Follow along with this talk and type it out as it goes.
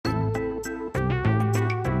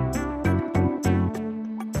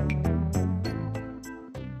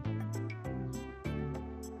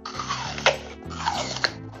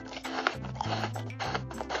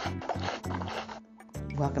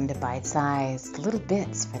Welcome to Bite-Sized Little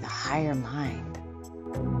Bits for the Higher Mind.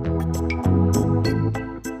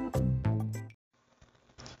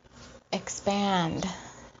 Expand.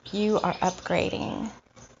 You are upgrading.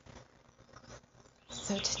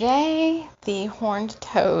 So today, the horned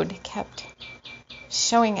toad kept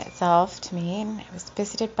showing itself to me. I was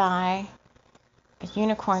visited by a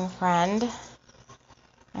unicorn friend,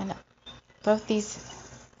 and both these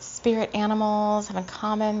spirit animals have in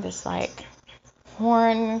common this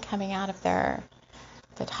horn coming out of the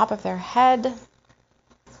top of their head.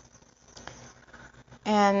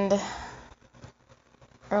 And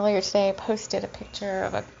earlier today I posted a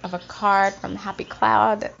picture of a card from Happy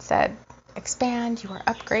Cloud that said, expand, you are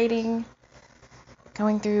upgrading,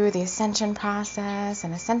 going through the ascension process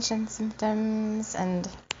and ascension symptoms, and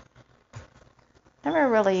never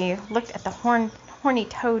really looked at the horny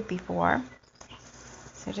toad before.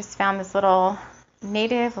 So I just found this little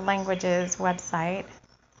Native Languages website. It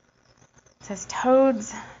says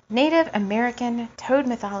toads, Native American toad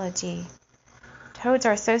mythology. Toads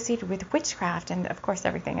are associated with witchcraft, and of course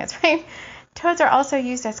everything is, right? Toads are also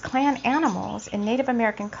used as clan animals in Native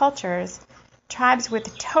American cultures. Tribes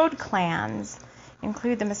with toad clans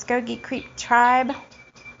include the Muskogee Creek tribe,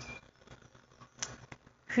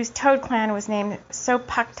 whose toad clan was named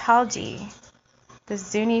Sopaktalji, the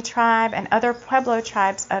Zuni tribe, and other Pueblo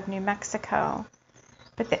tribes of New Mexico.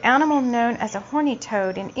 But the animal known as a horny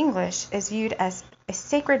toad in English is viewed as a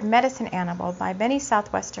sacred medicine animal by many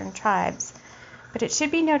southwestern tribes. But it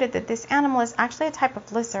should be noted that this animal is actually a type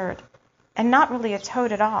of lizard and not really a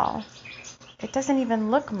toad at all. It doesn't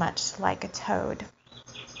even look much like a toad.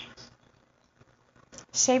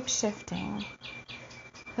 Shape-shifting.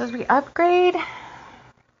 As we upgrade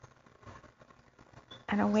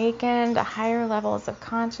and awaken to higher levels of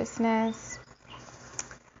consciousness,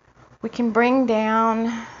 we can bring down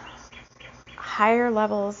higher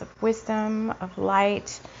levels of wisdom, of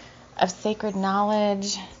light, of sacred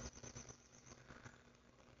knowledge.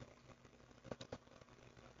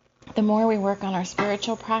 The more we work on our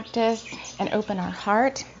spiritual practice and open our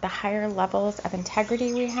heart, the higher levels of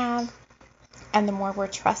integrity we have, and the more we're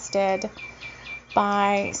trusted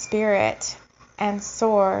by Spirit and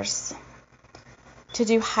Source to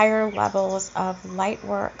do higher levels of light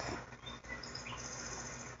work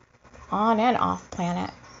on and off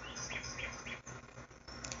planet.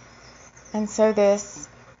 And so this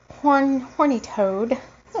horny toad,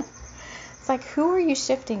 it's like, who are you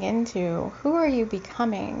shifting into? Who are you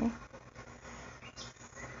becoming?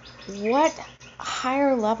 What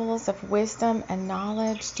higher levels of wisdom and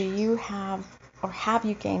knowledge do you have, or have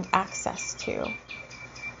you gained access to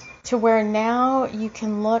where now you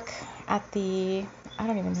can look at I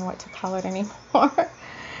don't even know what to call it anymore,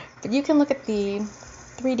 but you can look at the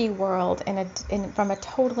 3D world from a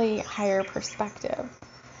totally higher perspective,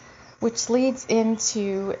 which leads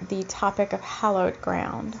into the topic of hallowed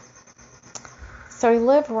ground. So I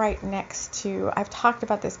live right next to, I've talked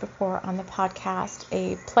about this before on the podcast,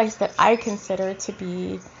 a place that I consider to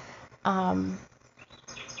be, I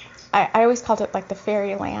always called it like the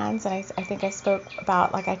fairylands, and I think I spoke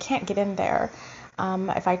about I can't get in there.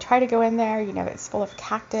 If I try to go in there, it's full of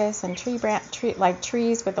cactus and trees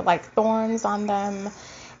with the thorns on them,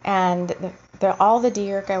 and all the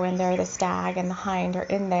deer go in there. The stag and the hind are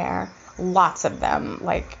in there, lots of them,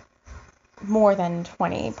 more than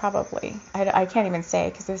 20 probably. I can't even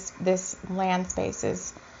say, because this land space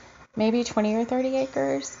is maybe 20 or 30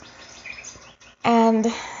 acres. And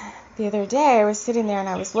the other day I was sitting there and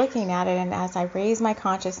I was looking at it, and as I raised my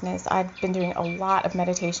consciousness, I've been doing a lot of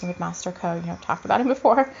meditation with Master Co. I've talked about him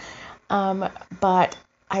before, but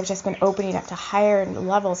I've just been opening up to higher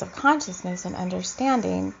levels of consciousness and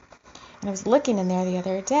understanding. And I was looking in there the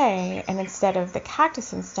other day, and instead of the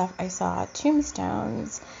cactus and stuff, I saw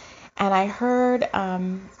tombstones. And I heard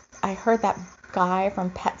that guy from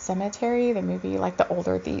Pet Sematary, the movie,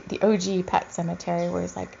 the OG Pet Sematary, where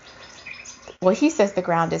he's he says the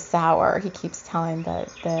ground is sour. He keeps telling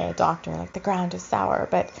the doctor, the ground is sour.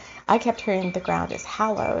 But I kept hearing the ground is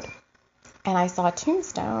hallowed. And I saw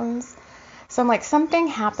tombstones. So I'm something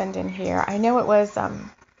happened in here. I know it was,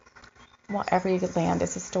 every land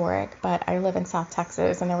is historic, but I live in South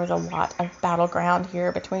Texas, and there was a lot of battleground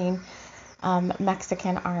here between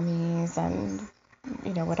Mexican armies and,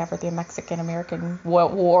 whatever, the Mexican-American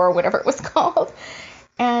War, whatever it was called.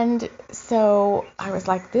 And so I was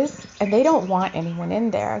like, this, and they don't want anyone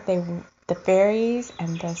in there. The fairies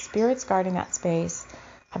and the spirits guarding that space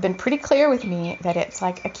have been pretty clear with me that it's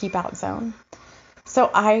a keep out zone.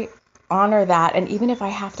 So I honor that. And even if I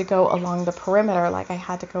have to go along the perimeter, like I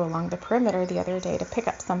had to go along the perimeter the other day to pick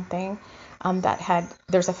up something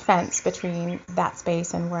there's a fence between that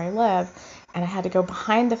space and where I live, and I had to go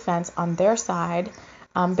behind the fence on their side,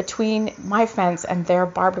 between my fence and their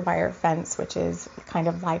barbed wire fence, which is kind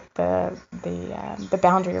of like the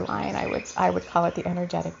boundary line. I would call it the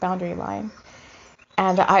energetic boundary line.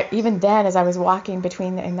 And even then, as I was walking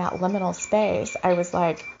in that liminal space, I was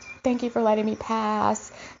like, thank you for letting me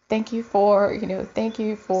pass. Thank you for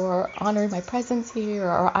honoring my presence here,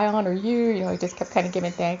 or I honor you. I just kept kind of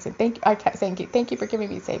giving thanks, and I kept saying, thank you for giving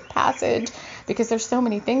me safe passage, because there's so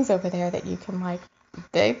many things over there that you can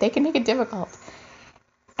they can make it difficult.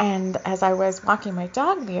 And as I was walking my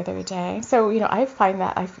dog the other day, so, I find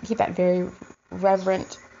that I keep that very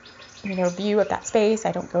reverent, view of that space.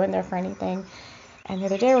 I don't go in there for anything. And the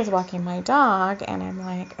other day I was walking my dog, and I'm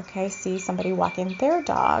like, okay, see somebody walking their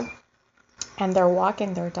dog, and they're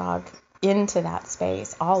walking their dog into that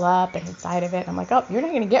space, all up and inside of it. I'm like, oh, you're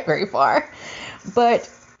not going to get very far. But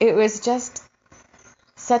it was just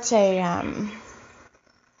such I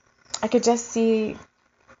could just see,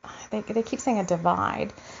 they keep saying a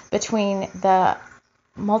divide between the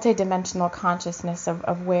multidimensional consciousness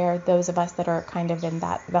of where those of us that are kind of in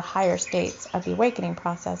the higher states of the awakening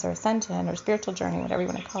process, or ascension, or spiritual journey, whatever you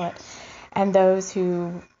want to call it, and those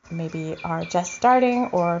who maybe are just starting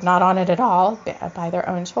or not on it at all by their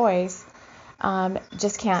own choice,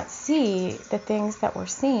 just can't see the things that we're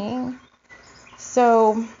seeing.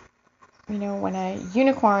 So, when a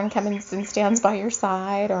unicorn comes and stands by your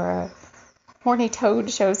side, or a horny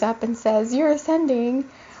toad shows up and says, you're ascending,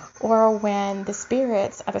 or when the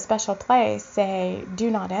spirits of a special place say,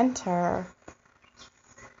 do not enter,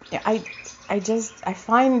 I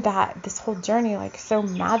find that this whole journey so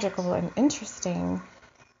magical and interesting,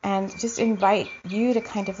 and just invite you to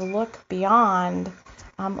kind of look beyond,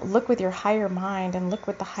 look with your higher mind, and look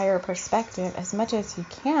with the higher perspective as much as you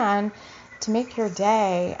can, to make your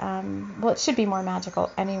day, it should be more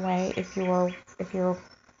magical anyway if you're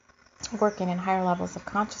working in higher levels of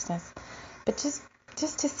consciousness, but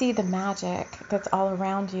just to see the magic that's all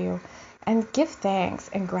around you, and give thanks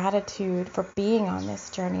and gratitude for being on this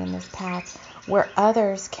journey and this path, where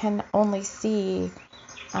others can only see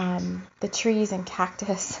the trees and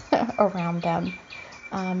cactus around them.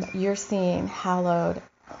 You're seeing hallowed,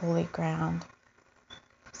 holy ground.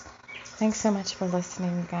 Thanks so much for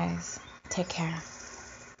listening, you guys. Take care.